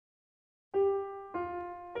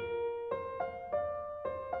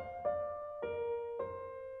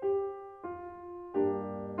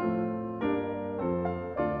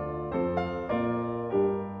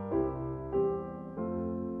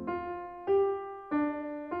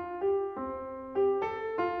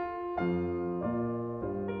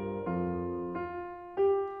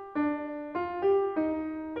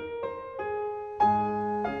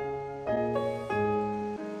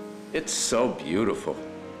It's so beautiful.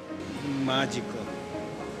 Magico.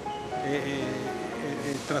 È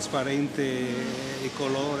trasparente, il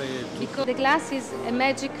colore. Because the glass is a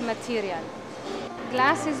magic material.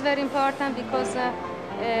 Glass is very important because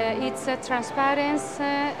it's transparent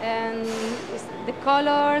and the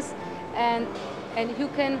colors and you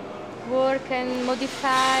can work and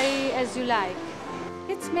modify as you like.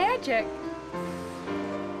 It's magic.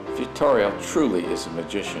 Vittorio truly is a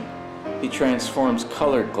magician. He transforms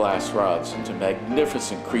colored glass rods into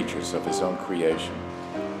magnificent creatures of his own creation.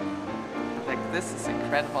 Like, this is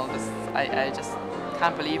incredible. I just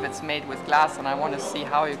can't believe it's made with glass, and I want to see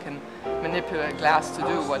how you can manipulate glass to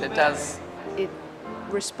do what it does. It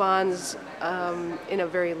responds in a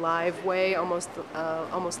very live way, almost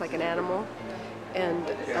like an animal, and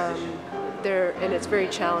it's very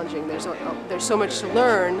challenging. There's so much to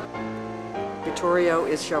learn. Vittorio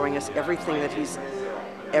is showing us everything that he's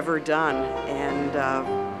ever done, and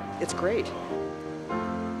it's great.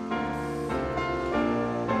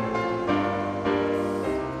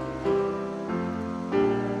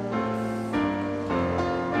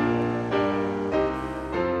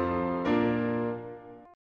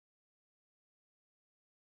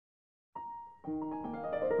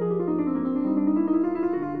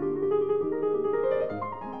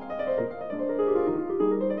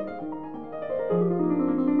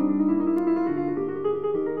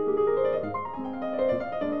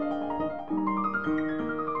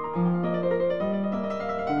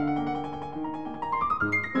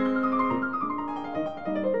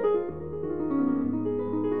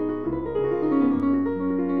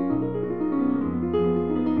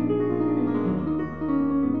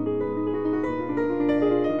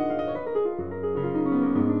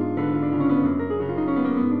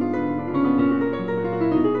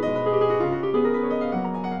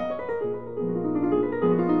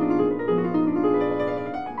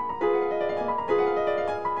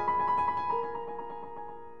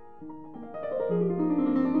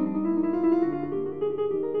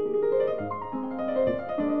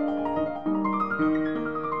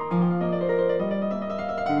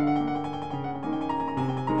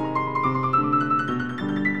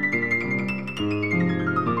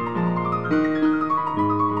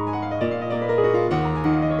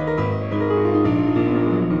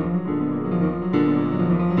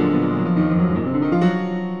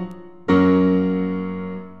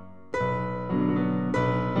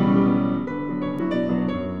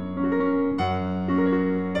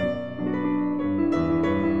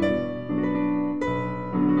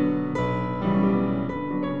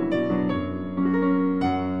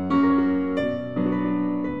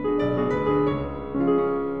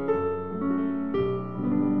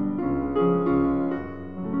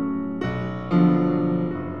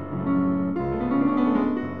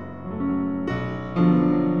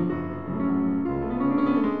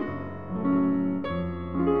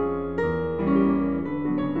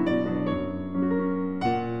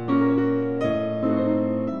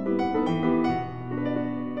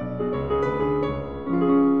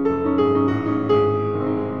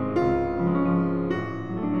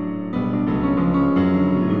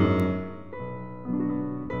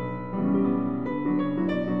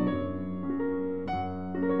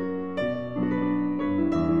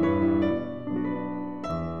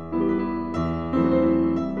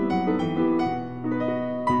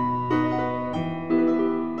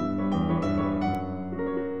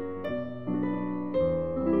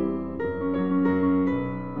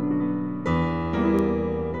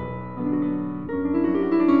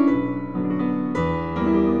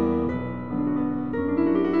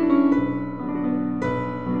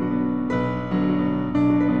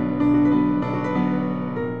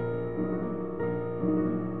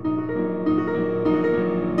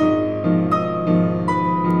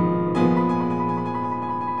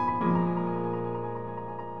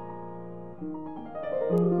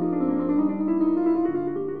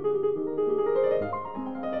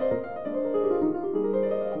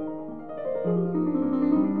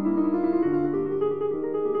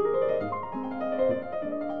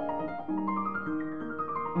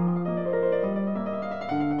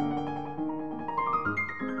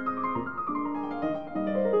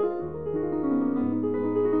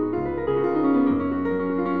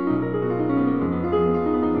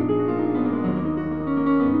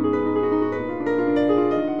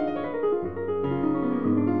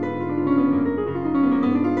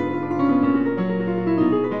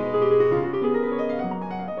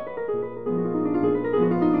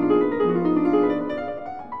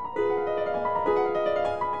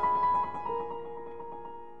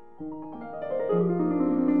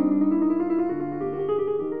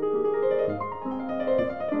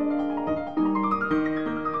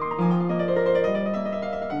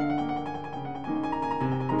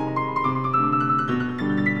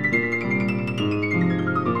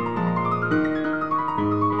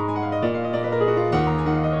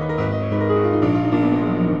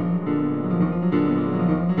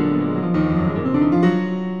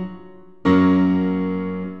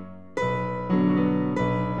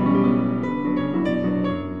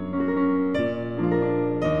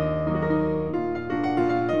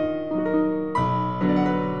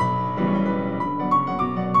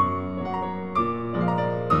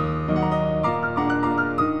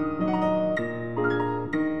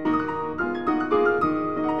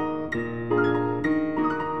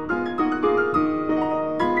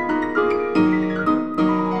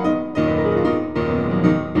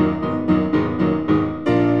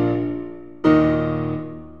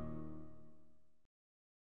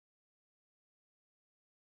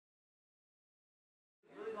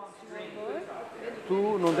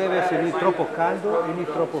 Tu non deve essere né troppo caldo né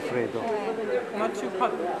troppo freddo. Not too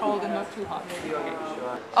cold and not too hot.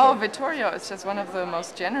 Oh, Vittorio is just one of the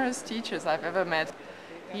most generous teachers I've ever met.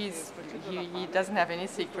 He doesn't have any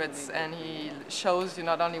secrets, and he shows you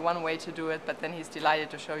not only one way to do it, but then he's delighted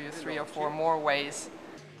to show you 3 or 4 more ways.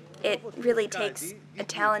 It really takes a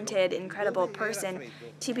talented, incredible person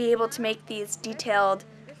to be able to make these detailed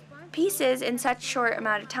pieces in such short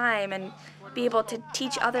amount of time and be able to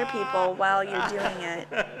teach other people while you're doing it.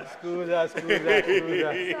 Scusa.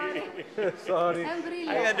 Sorry.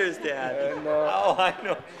 I understand. Oh, I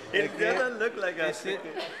know. It doesn't look like a...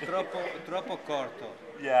 Troppo corto.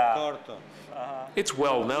 Yeah. Corto. It's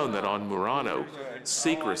well known that on Murano,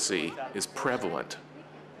 secrecy is prevalent.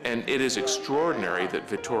 And it is extraordinary that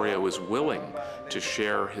Vittorio is willing to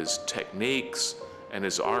share his techniques and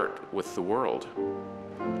his art with the world.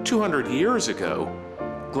 200 years ago,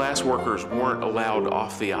 glass workers weren't allowed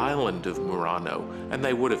off the island of Murano, and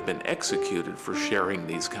they would have been executed for sharing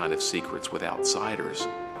these kind of secrets with outsiders.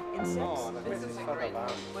 This is great.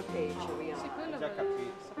 What page are we on?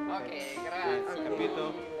 Okay,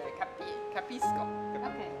 grazie. Capisco.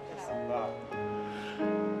 Okay.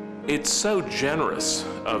 It's so generous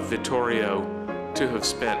of Vittorio to have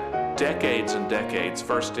spent decades and decades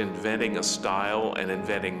first inventing a style and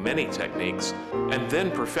inventing many techniques, and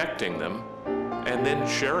then perfecting them, and then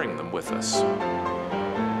sharing them with us.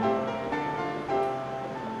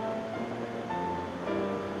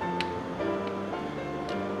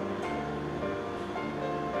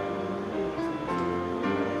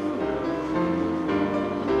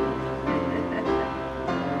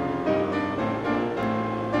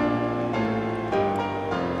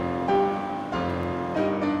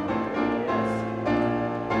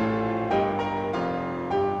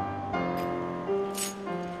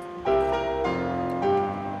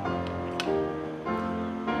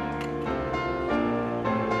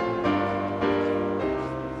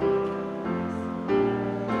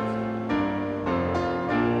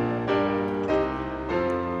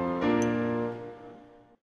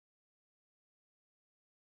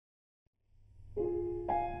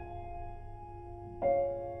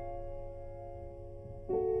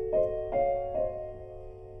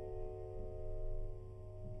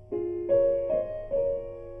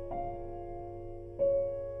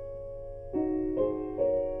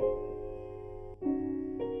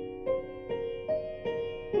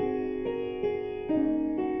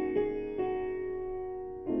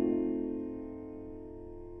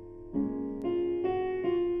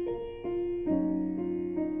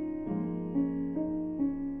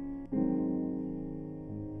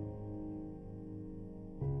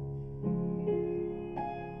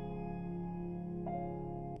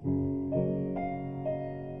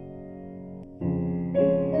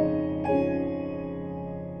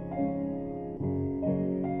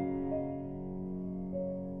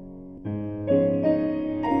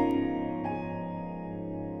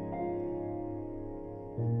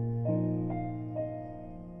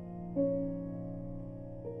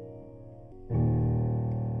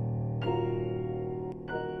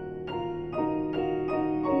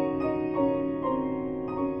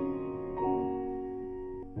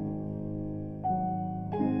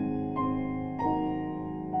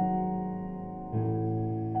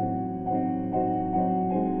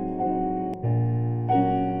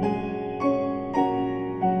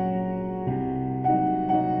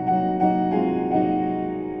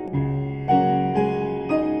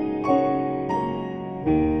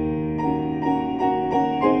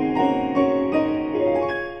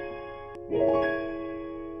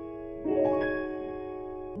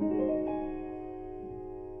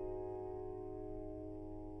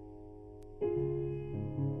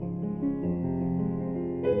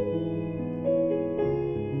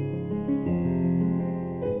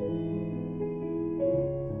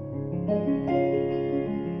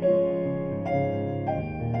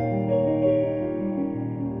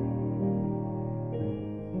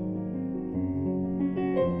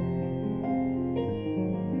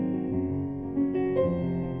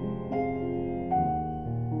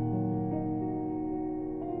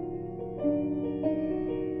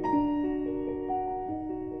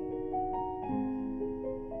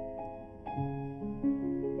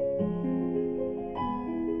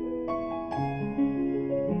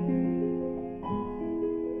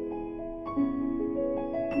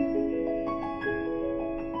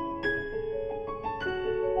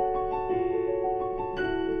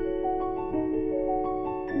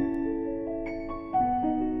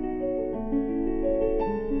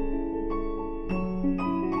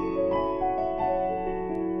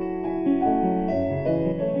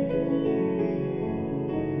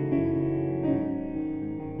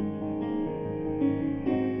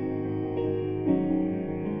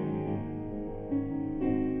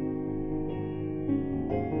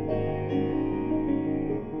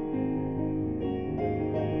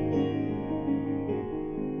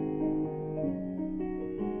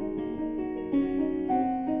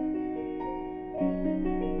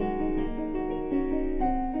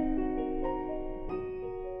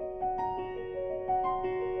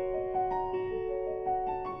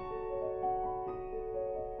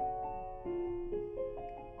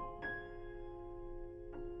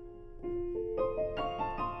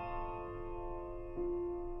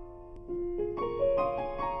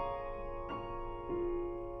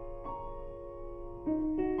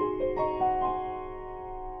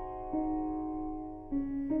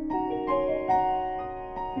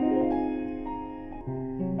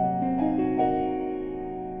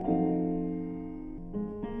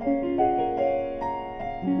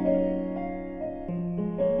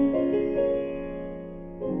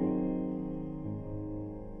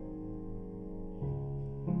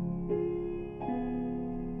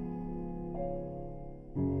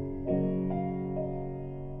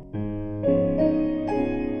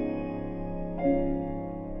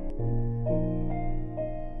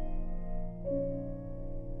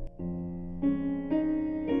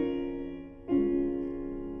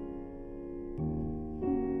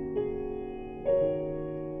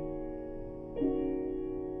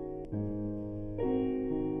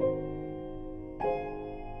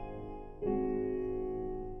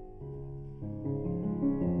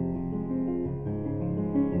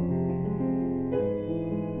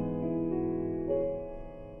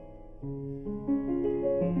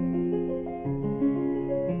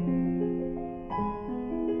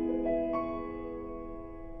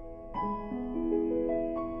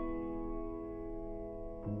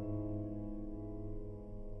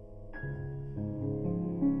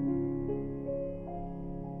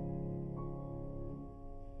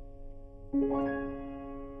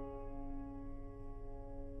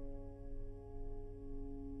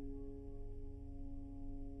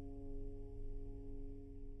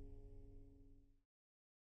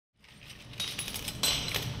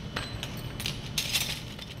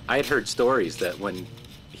 I had heard stories that when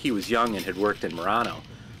he was young and had worked in Murano,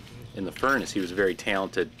 in the furnace, he was a very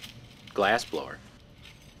talented glassblower.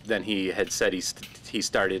 Then he had said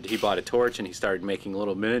he bought a torch and he started making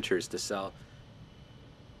little miniatures to sell.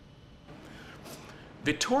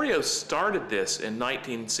 Vittorio started this in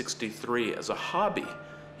 1963 as a hobby.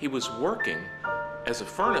 He was working as a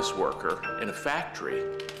furnace worker in a factory.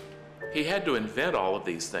 He had to invent all of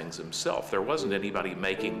these things himself. There wasn't anybody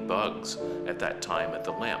making bugs at that time at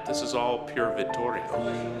the lamp. This is all pure Vittorio.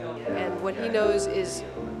 And what he knows is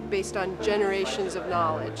based on generations of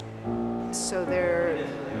knowledge. So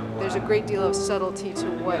there's a great deal of subtlety to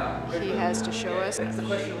what he has to show us.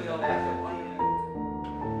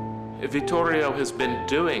 Vittorio has been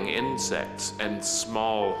doing insects and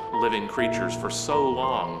small living creatures for so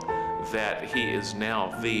long that he is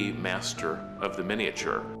now the master of the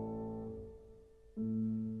miniature.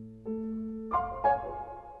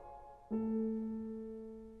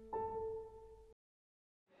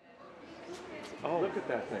 Oh, look at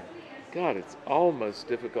that thing. God, it's almost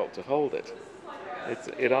difficult to hold it.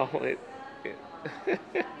 It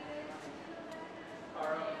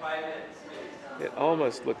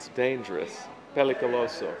almost looks dangerous.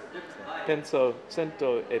 Pericoloso.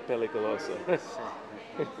 Sento è pericoloso.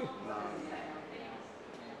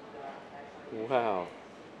 Wow.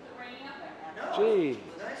 Gee.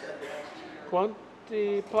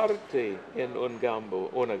 Quanti parti in un gambo?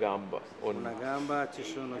 Una gamba? Una gamba ci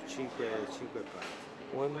sono 5 parti.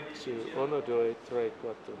 1, 2, 3,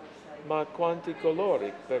 4. Ma quanti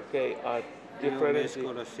colori? Perché ha differenti...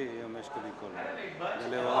 Io mescolo i colori.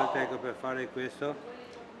 Delle volte, ecco, per fare questo,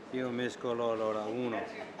 io mescolo allora 1,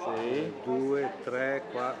 2, 3,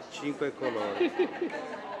 4, 5 colori.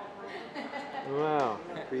 Wow.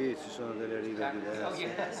 Qui ci sono delle righe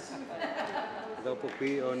diverse. Dopo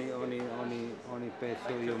qui ogni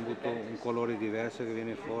pezzo io butto un colore diverso che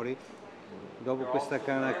viene fuori. Dopo questa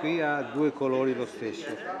canna qui ha 2 colori lo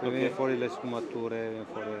stesso, poi viene fuori le sfumature, viene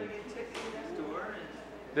fuori...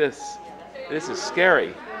 This is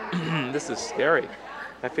scary. This is scary.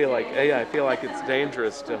 I feel like it's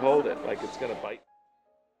dangerous to hold it, like it's gonna bite.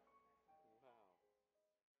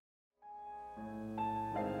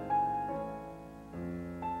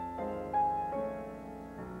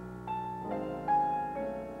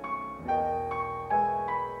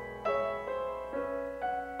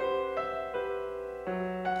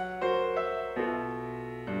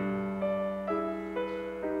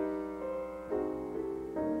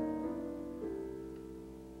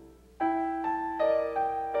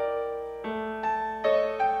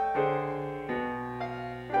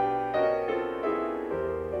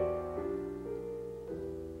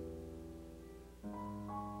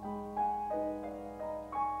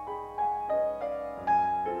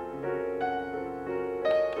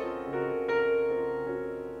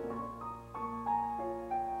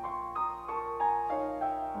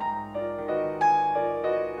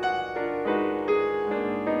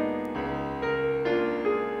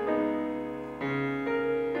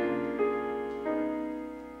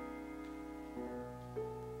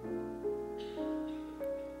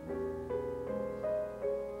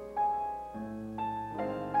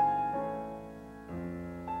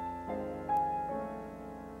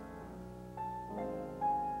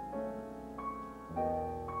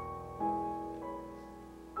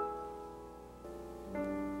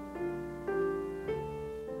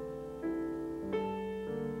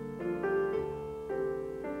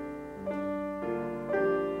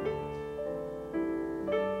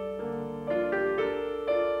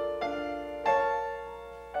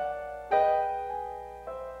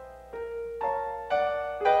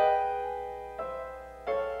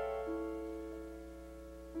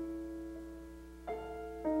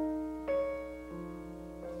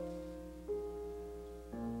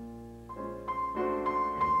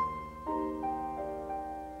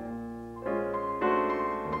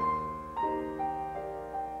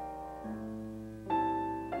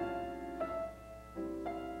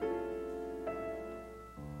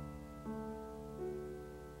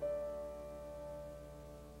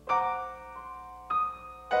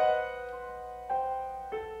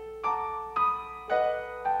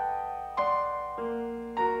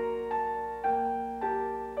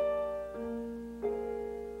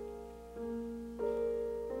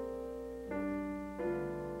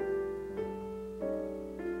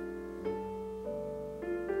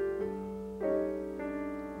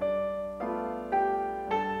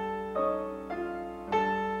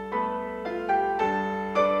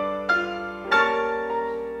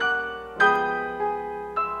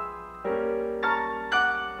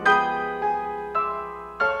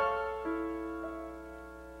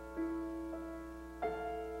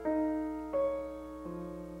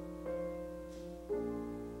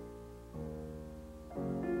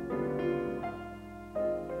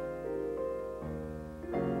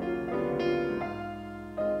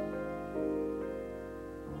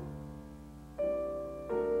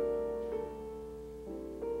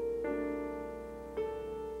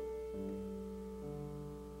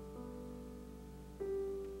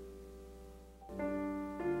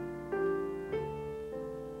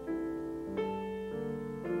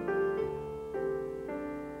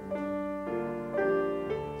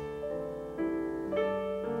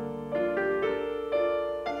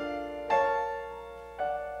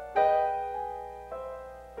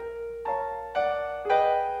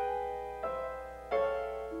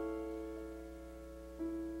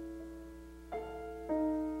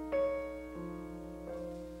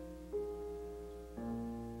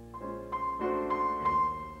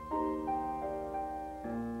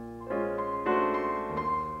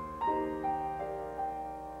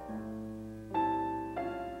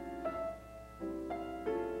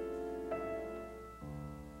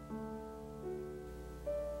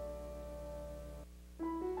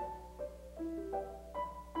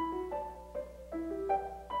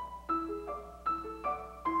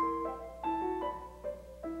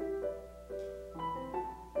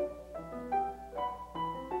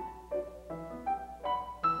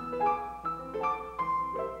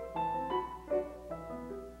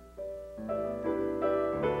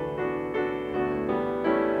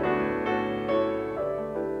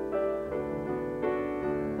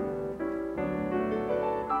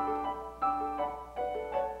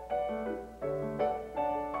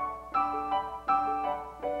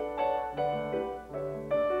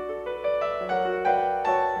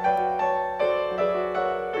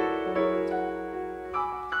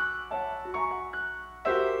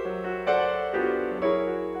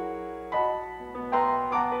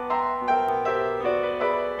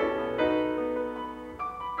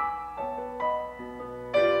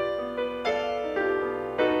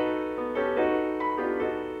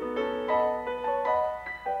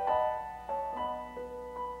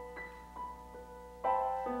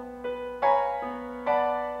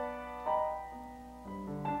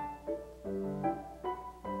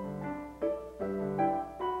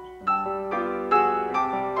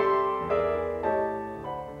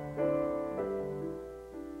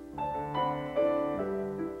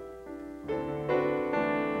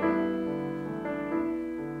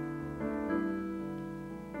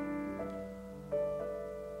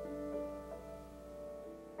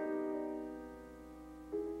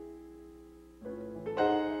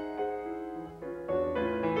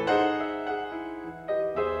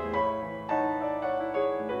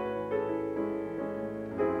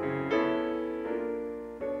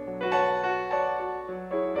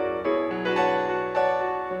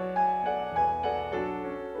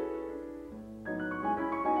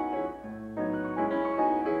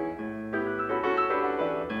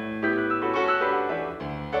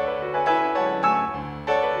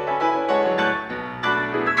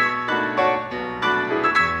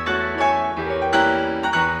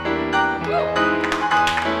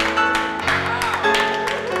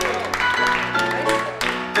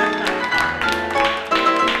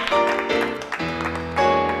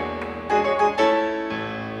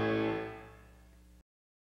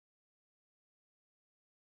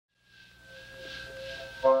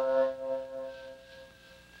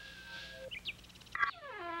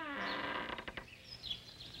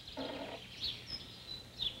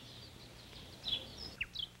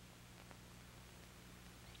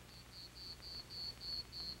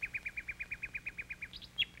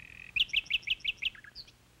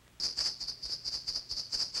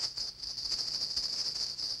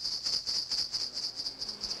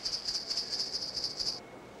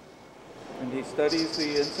 he studies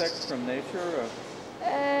the insects from nature?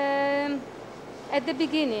 At the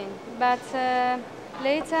beginning, but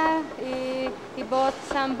later he bought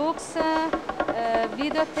some books,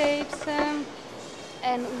 videotapes,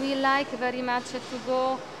 and we like very much to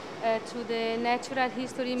go to the natural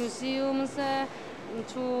history museums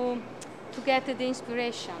to get the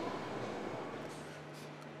inspiration.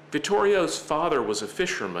 Vittorio's father was a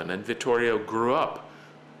fisherman, and Vittorio grew up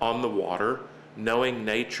on the water, knowing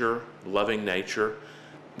nature, loving nature.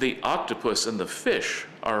 The octopus and the fish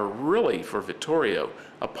are really, for Vittorio,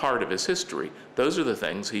 a part of his history. Those are the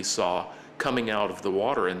things he saw coming out of the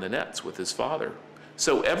water in the nets with his father.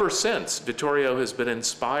 So ever since, Vittorio has been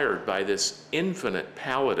inspired by this infinite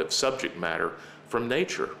palette of subject matter from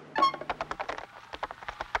nature.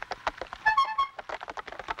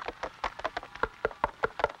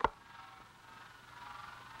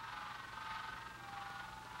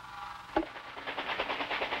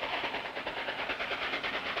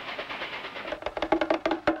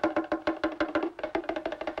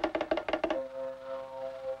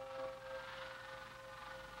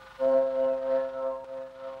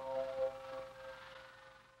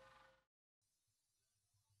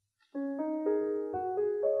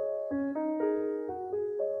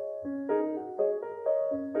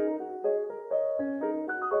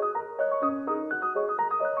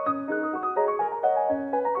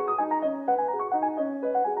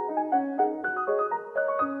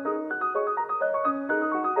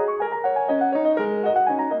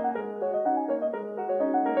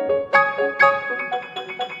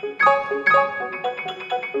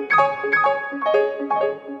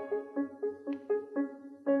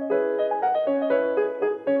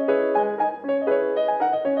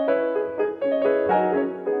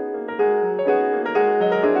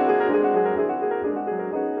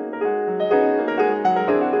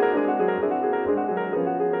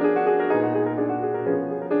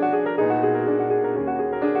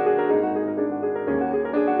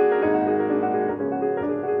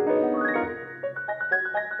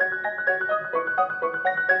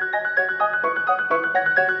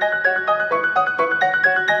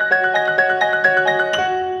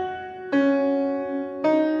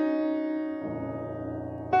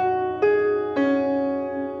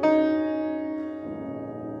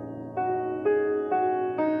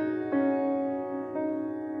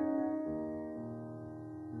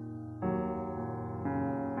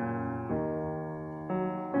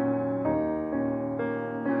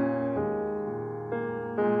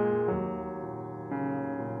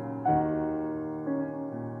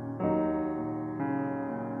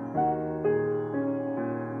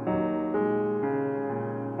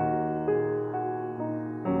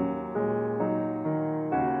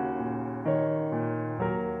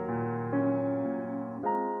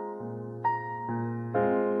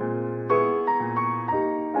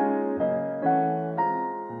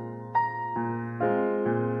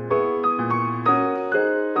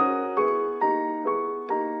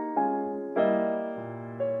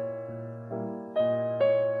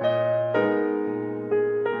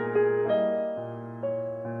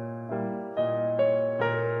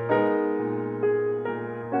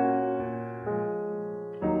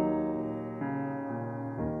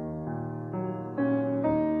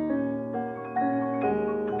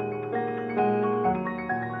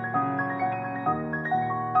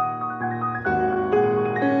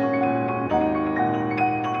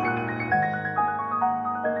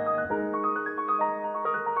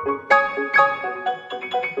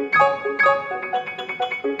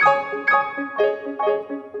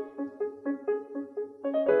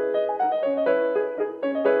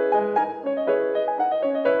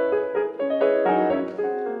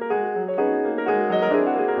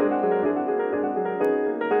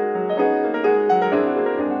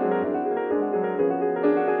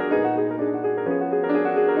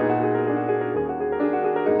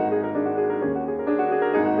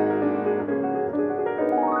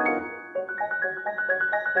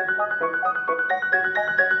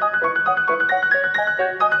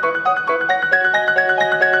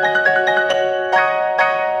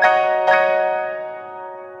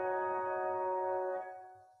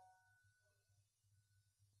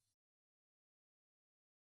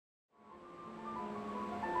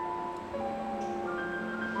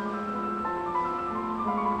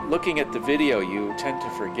 Looking at the video, you tend to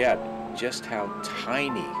forget just how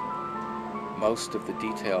tiny most of the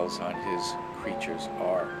details on his creatures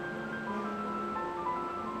are.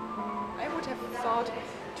 I would have thought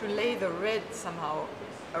to lay the red somehow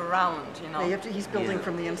around, you know. Yeah, he's building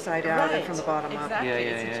from the inside out and from the bottom up. Exactly.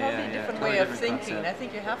 It's a totally different way of thinking. I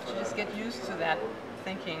think you have to just get used to that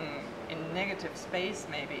thinking in negative space,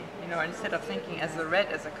 maybe, you know, instead of thinking as the red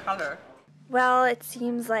as a color. Well, it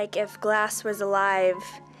seems like if glass was alive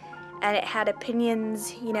and it had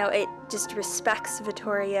opinions, you know, it just respects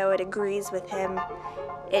Vittorio, it agrees with him.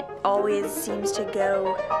 It always seems to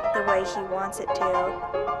go the way he wants it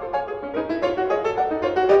to.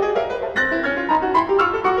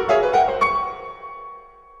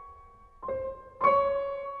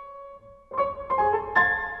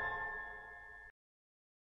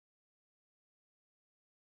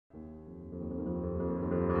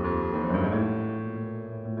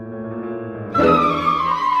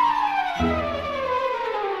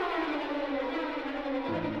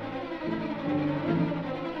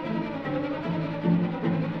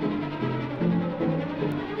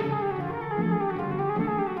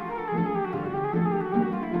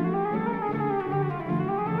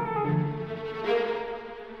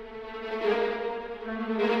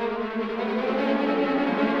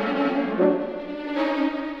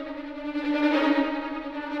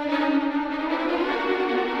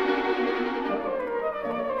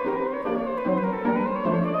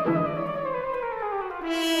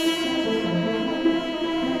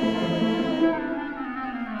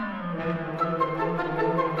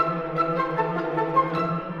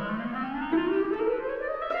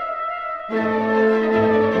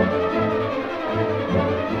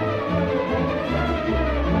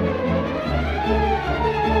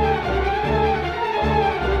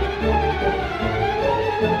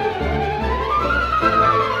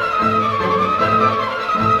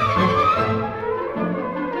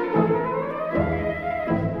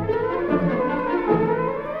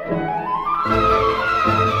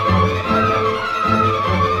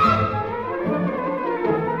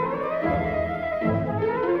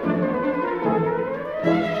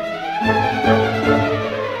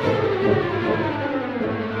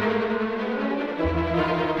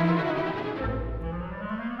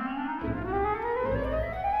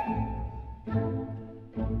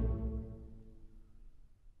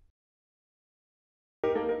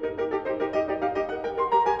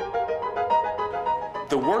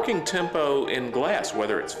 The working tempo in glass,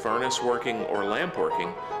 whether it's furnace working or lamp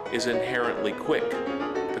working, is inherently quick.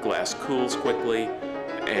 The glass cools quickly,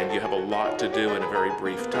 and you have a lot to do in a very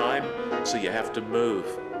brief time, so you have to move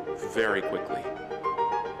very quickly.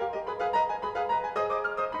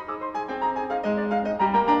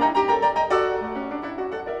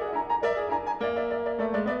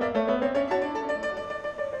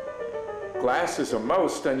 Glass is a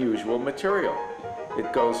most unusual material.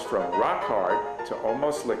 It goes from rock hard to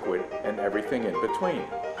almost liquid and everything in between.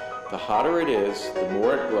 The hotter it is, the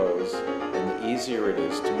more it glows, and the easier it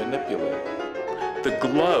is to manipulate. The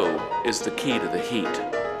glow is the key to the heat.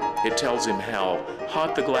 It tells him how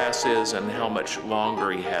hot the glass is and how much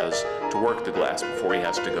longer he has to work the glass before he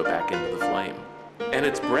has to go back into the flame. And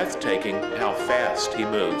it's breathtaking how fast he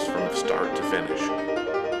moves from start to finish.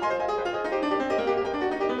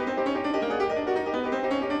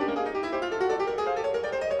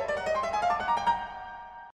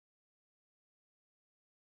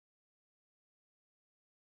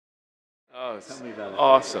 Oh, it's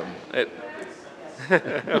awesome. I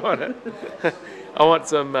want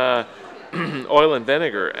some oil and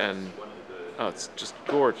vinegar, and oh, it's just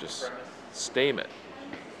gorgeous. Steam it.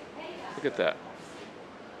 Look at that.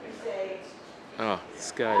 Oh,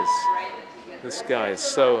 this guy is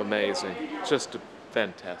so amazing. Just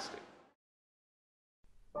fantastic.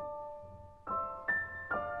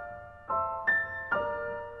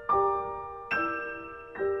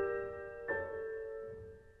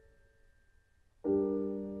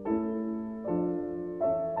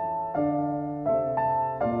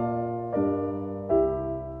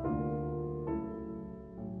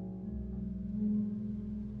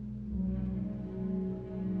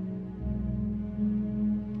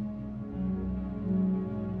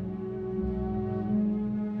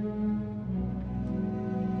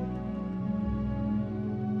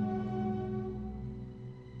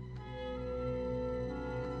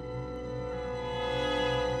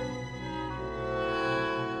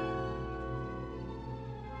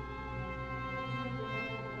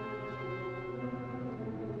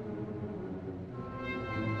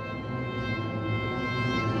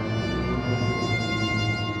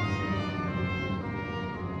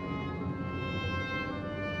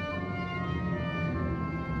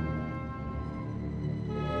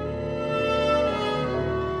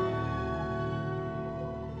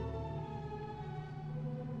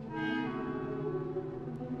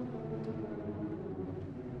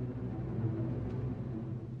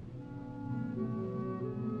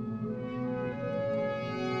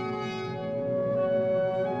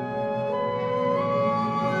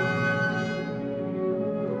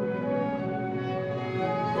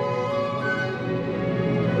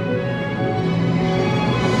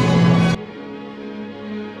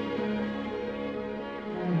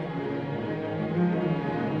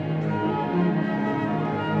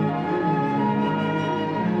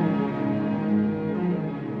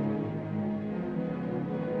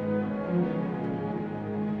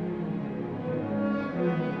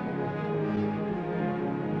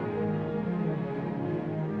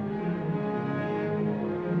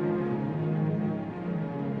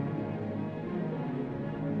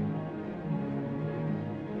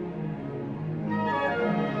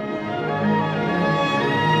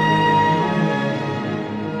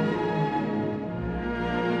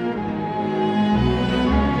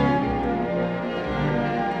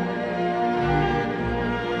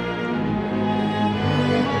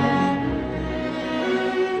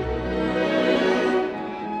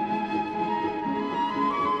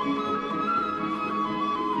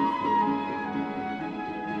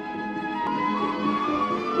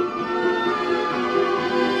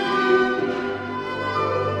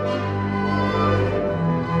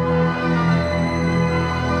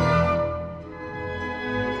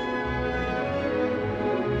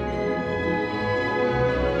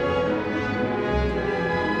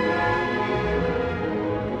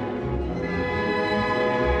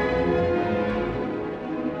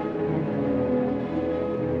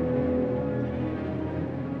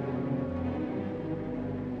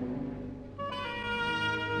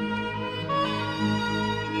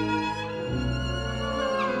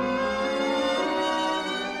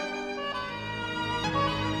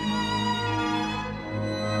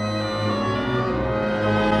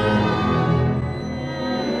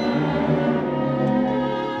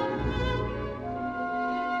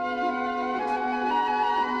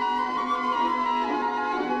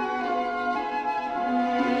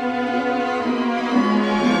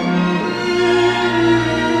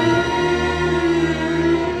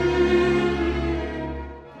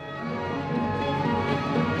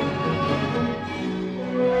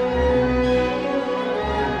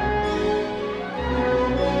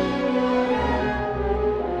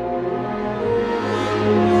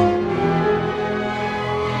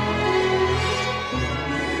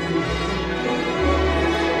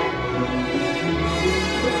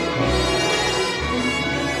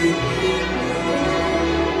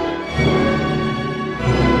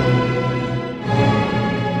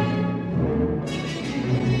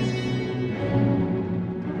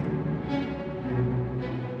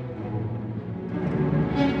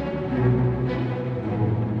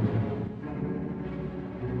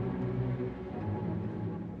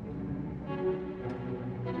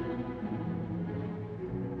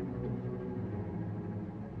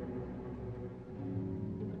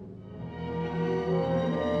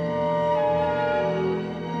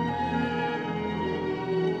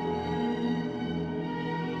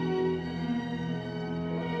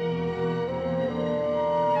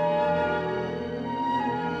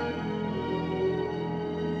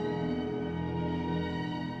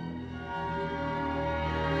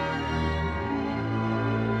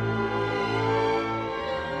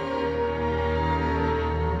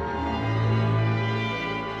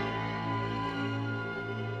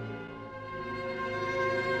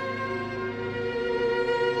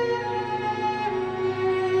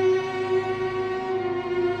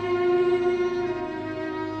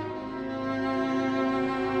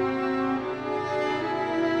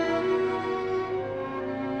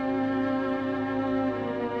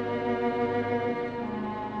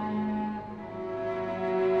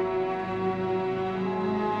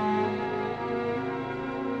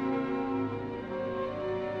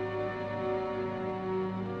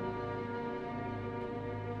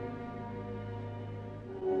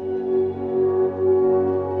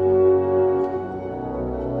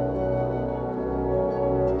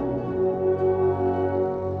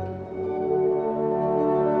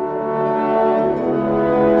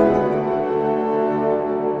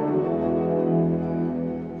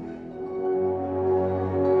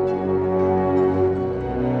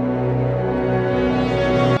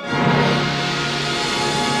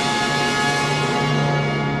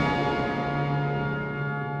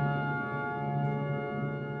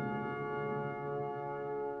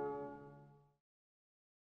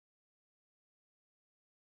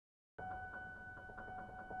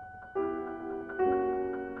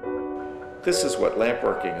 This is what lamp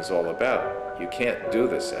working is all about. You can't do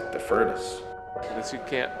this at the furnace. This you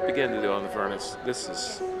can't begin to do on the furnace. This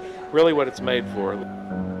is really what it's made for.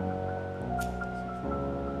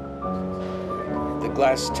 The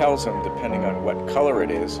glass tells him, depending on what color it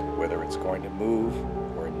is, whether it's going to move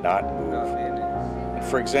or not move. And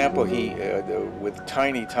for example, with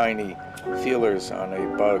tiny feelers on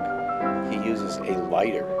a bug, he uses a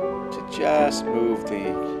lighter to just move the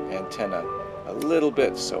antenna a little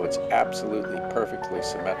bit so it's absolutely perfectly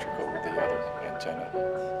symmetrical with the other antenna.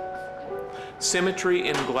 Symmetry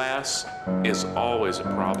in glass is always a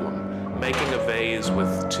problem. Making a vase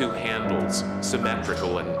with two handles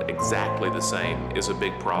symmetrical and exactly the same is a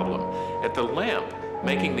big problem. At the lamp,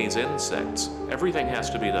 making these insects, everything has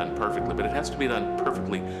to be done perfectly, but it has to be done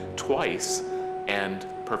perfectly twice and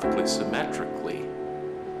perfectly symmetrically.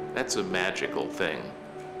 That's a magical thing.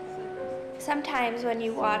 Sometimes when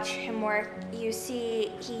you watch him work, you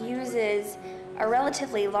see he uses a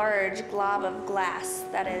relatively large glob of glass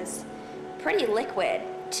that is pretty liquid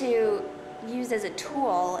to use as a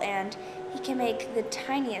tool, and he can make the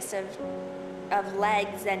tiniest of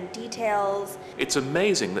legs and details. It's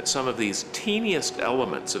amazing that some of these teeniest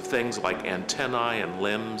elements of things like antennae and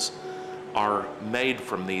limbs are made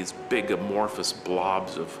from these big amorphous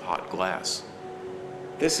blobs of hot glass.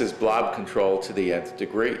 This is blob control to the nth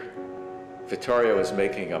degree. Vittorio is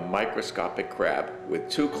making a microscopic crab with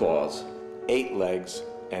 2 claws, 8 legs,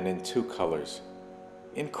 and in 2 colors.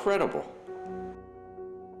 Incredible.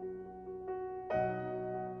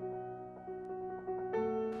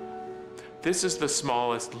 This is the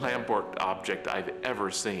smallest lamp-worked object I've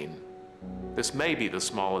ever seen. This may be the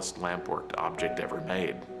smallest lamp-worked object ever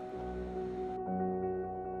made.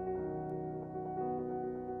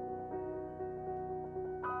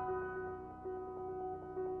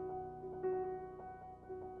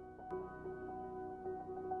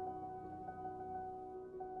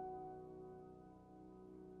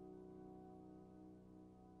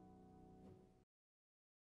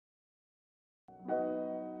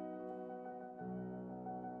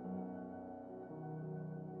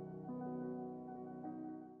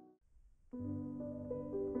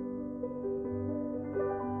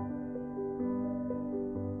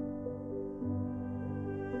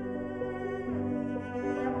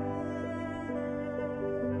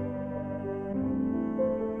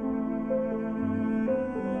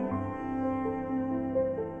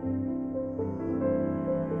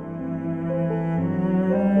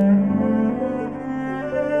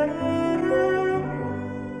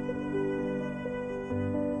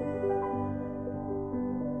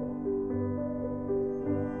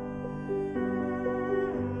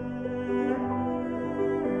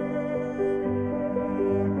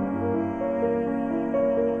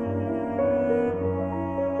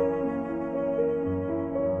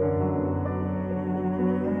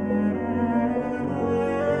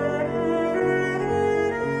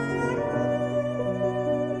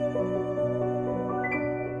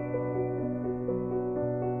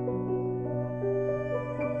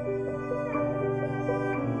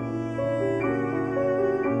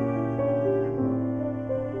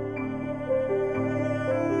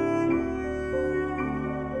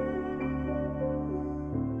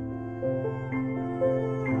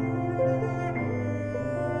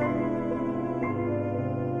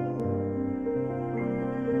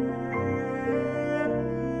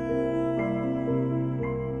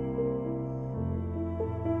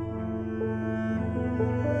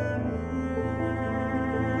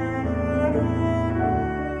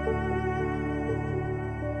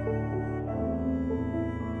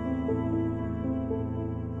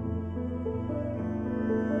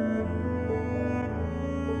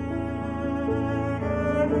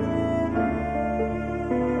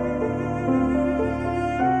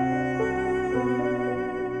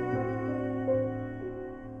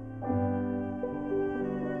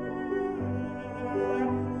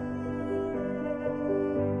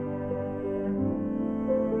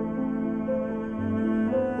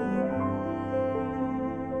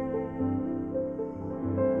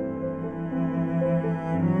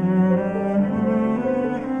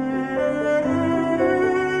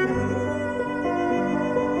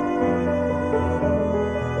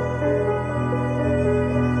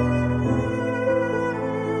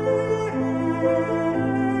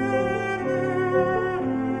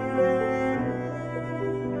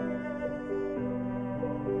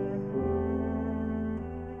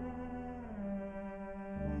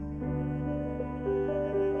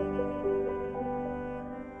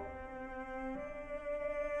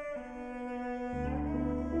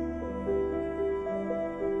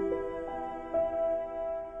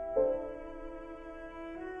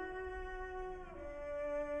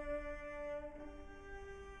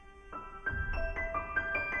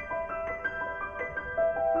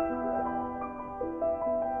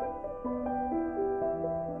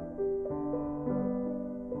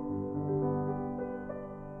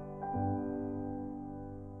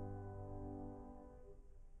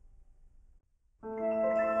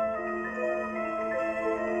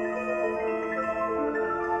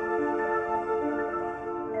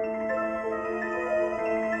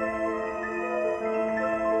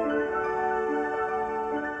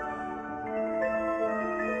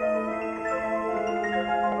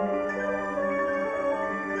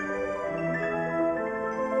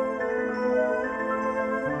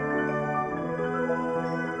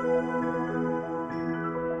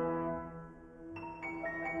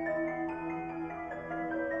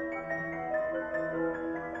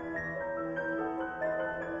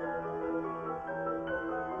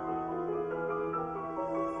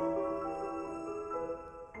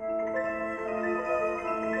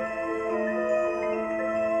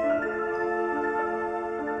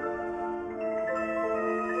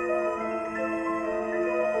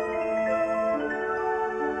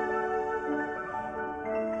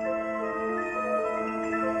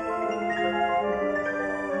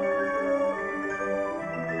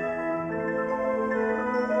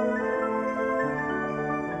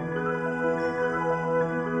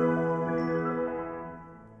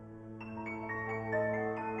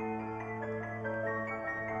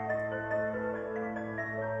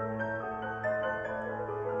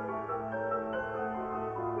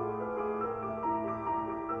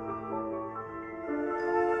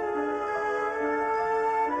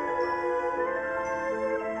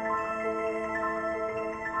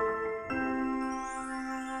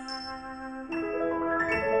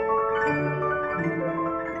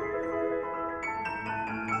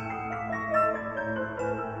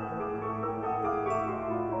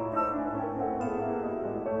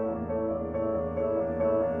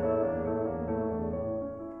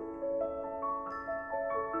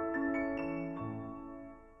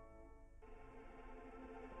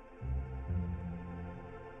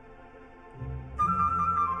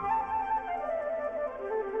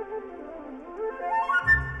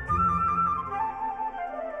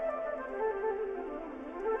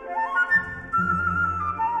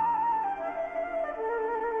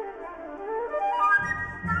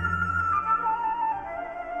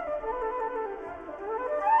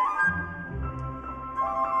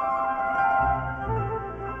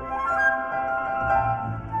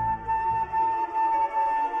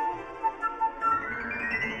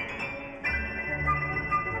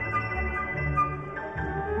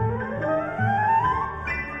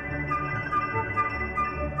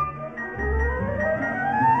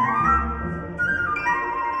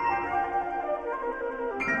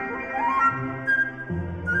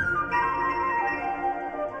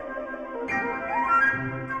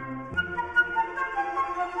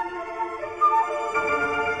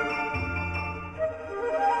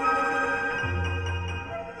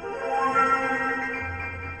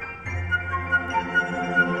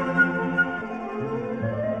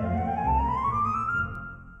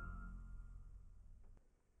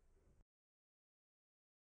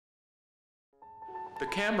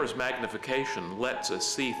 camera's magnification lets us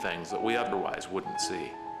see things that we otherwise wouldn't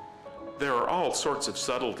see. There are all sorts of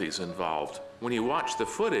subtleties involved. When you watch the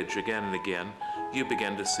footage again and again, you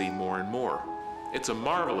begin to see more and more. It's a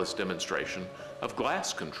marvelous demonstration of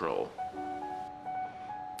glass control.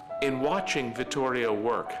 In watching Vittorio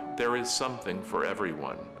work, there is something for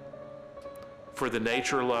everyone. For the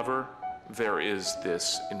nature lover, there is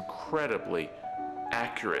this incredibly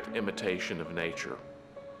accurate imitation of nature.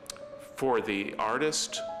 For the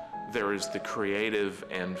artist, there is the creative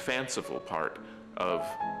and fanciful part of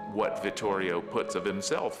what Vittorio puts of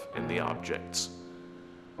himself in the objects.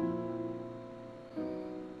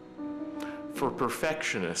 For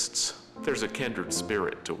perfectionists, there's a kindred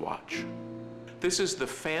spirit to watch. This is the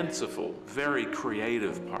fanciful, very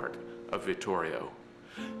creative part of Vittorio.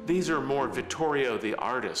 These are more Vittorio the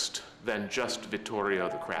artist than just Vittorio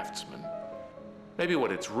the craftsman. Maybe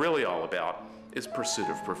what it's really all about is pursuit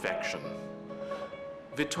of perfection.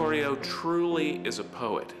 Vittorio truly is a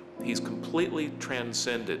poet. He's completely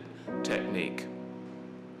transcended technique.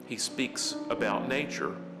 He speaks about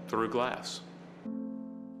nature through glass.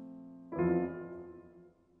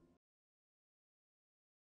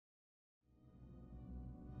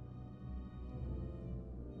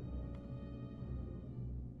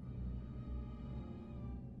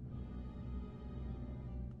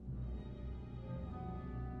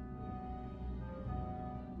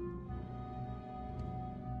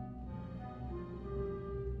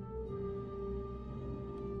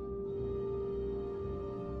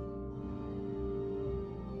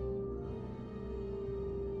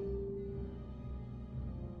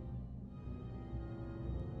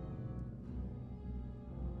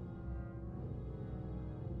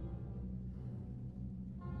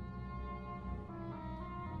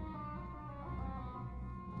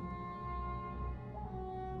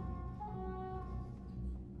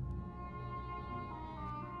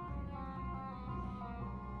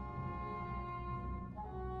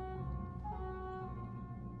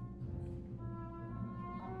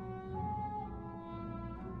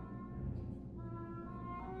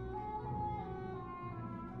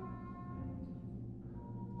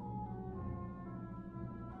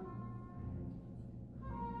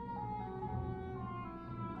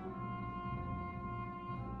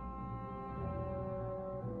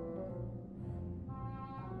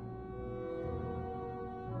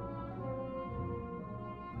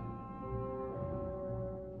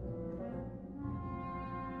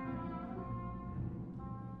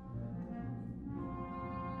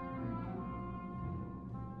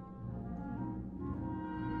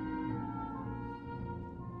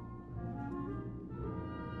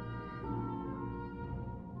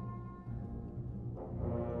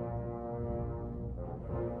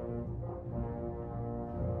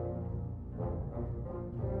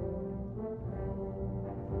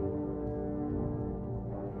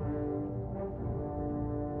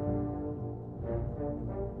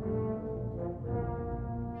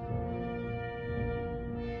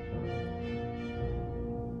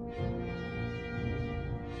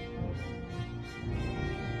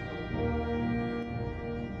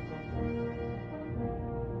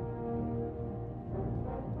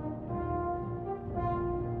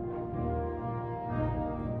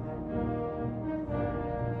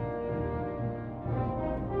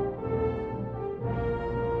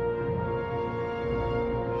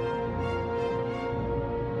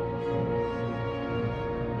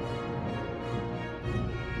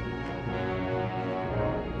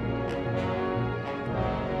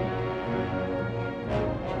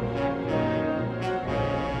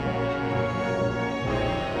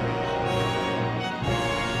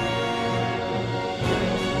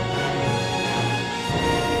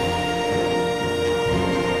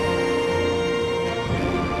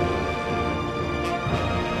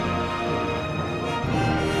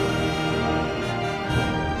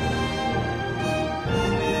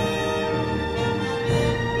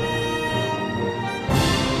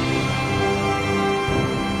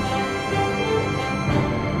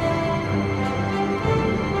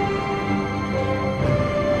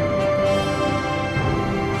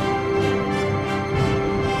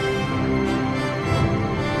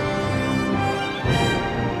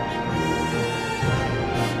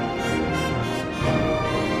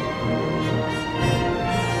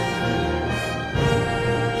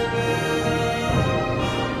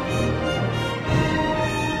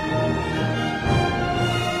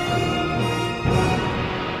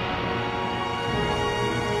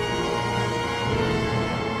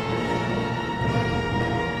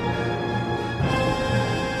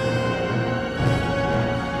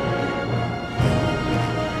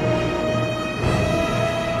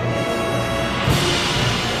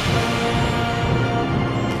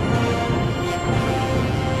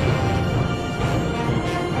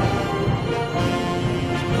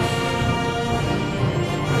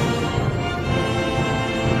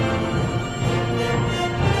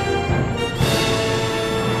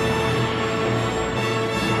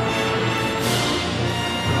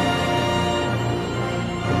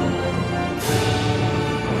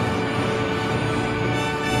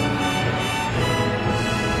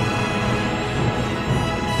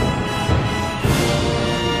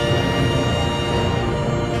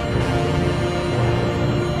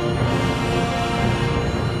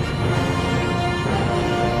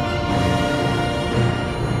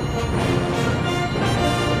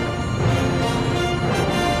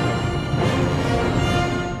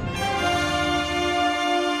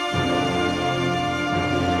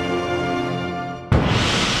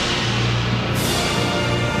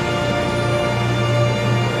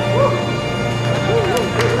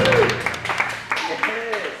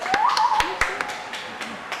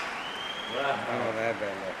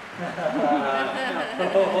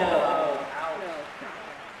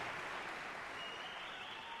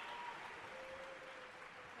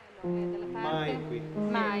 Mai qui.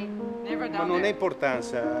 Mai. Never Ma down non è there.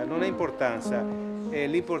 importanza, non è importanza.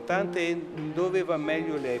 L'importante è dove va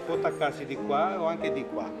meglio lei. Può attaccarsi di qua o anche di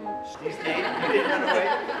qua.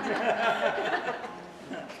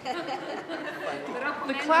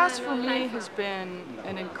 The class for me has been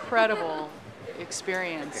an incredible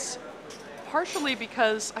experience, partially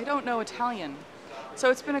because I don't know Italian. So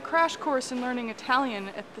it's been a crash course in learning Italian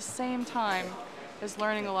at the same time as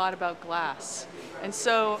learning a lot about glass. And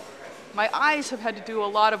so my eyes have had to do a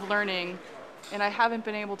lot of learning, and I haven't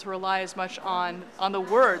been able to rely as much on the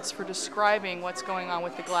words for describing what's going on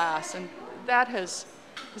with the glass. And that has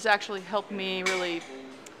actually helped me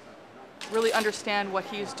really understand what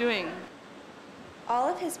he's doing. All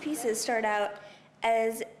of his pieces start out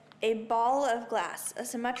as a ball of glass, a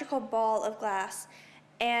symmetrical ball of glass,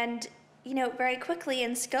 and you know, very quickly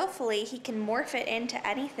and skillfully he can morph it into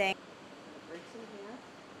anything.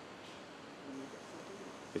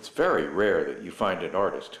 It's very rare that you find an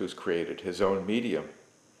artist who's created his own medium.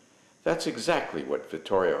 That's exactly what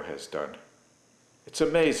Vittorio has done. It's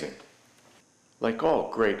amazing. Like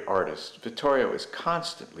all great artists, Vittorio is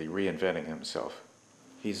constantly reinventing himself.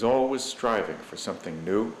 He's always striving for something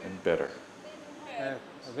new and better. Va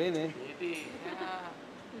bene?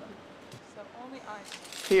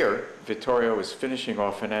 Here, Vittorio is finishing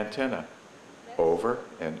off an antenna, over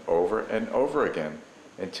and over and over again,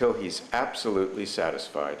 until he's absolutely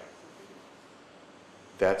satisfied.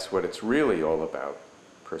 That's what it's really all about,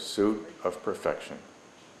 pursuit of perfection.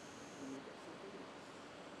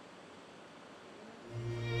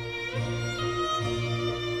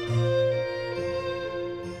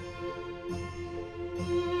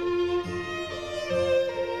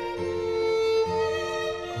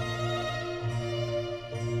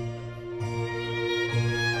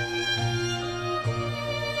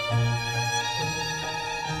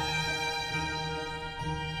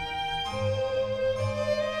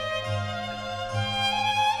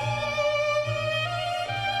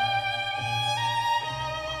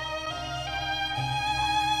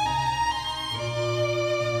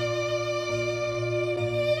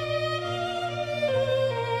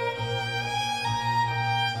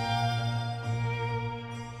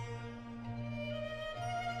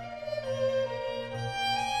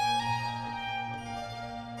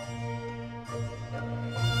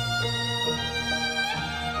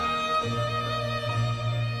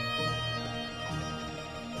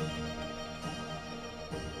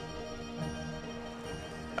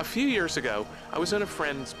 A few years ago, I was in a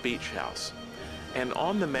friend's beach house, and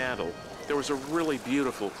on the mantle, there was a really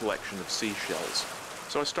beautiful collection of seashells.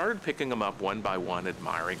 So I started picking them up one by one,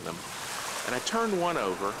 admiring them, and I turned one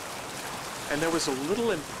over, and there was a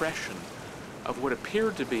little impression of what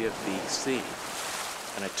appeared to be a VC.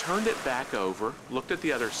 And I turned it back over, looked at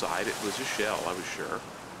the other side, it was a shell, I was sure.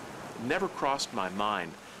 It never crossed my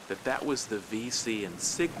mind that that was the VC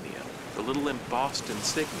insignia, the little embossed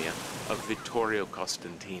insignia of Vittorio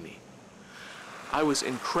Costantini. I was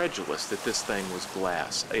incredulous that this thing was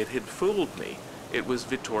glass. It had fooled me. It was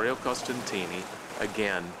Vittorio Costantini,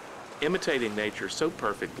 again, imitating nature so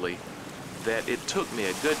perfectly that it took me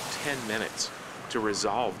a good 10 minutes to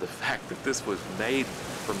resolve the fact that this was made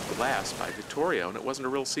from glass by Vittorio and it wasn't a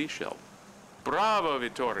real seashell. Bravo,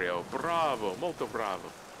 Vittorio, bravo, molto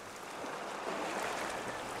bravo.